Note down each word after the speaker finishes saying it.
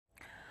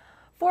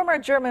Former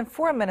German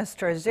Foreign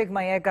Minister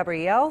Sigmar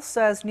Gabriel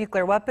says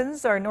nuclear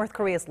weapons are North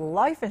Korea's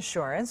life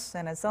insurance,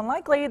 and it's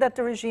unlikely that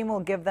the regime will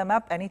give them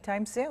up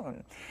anytime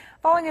soon.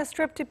 Following his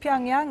trip to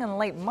Pyongyang in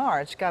late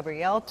March,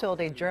 Gabriel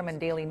told a German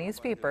daily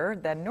newspaper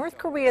that North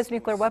Korea's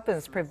nuclear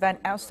weapons prevent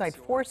outside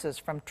forces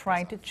from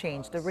trying to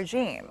change the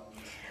regime.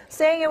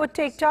 Saying it would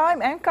take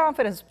time and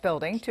confidence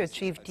building to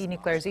achieve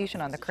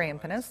denuclearization on the Korean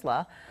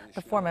Peninsula,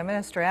 the former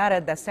minister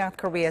added that South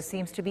Korea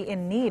seems to be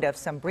in need of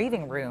some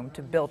breathing room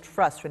to build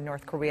trust with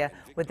North Korea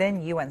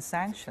within UN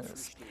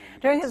sanctions.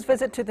 During his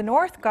visit to the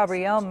north,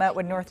 Gabriel met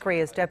with North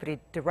Korea's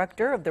deputy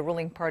director of the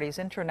ruling party's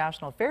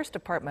International Affairs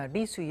Department,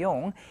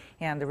 Su-yong,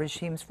 and the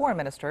regime's foreign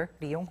minister,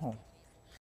 Ri Yong-ho.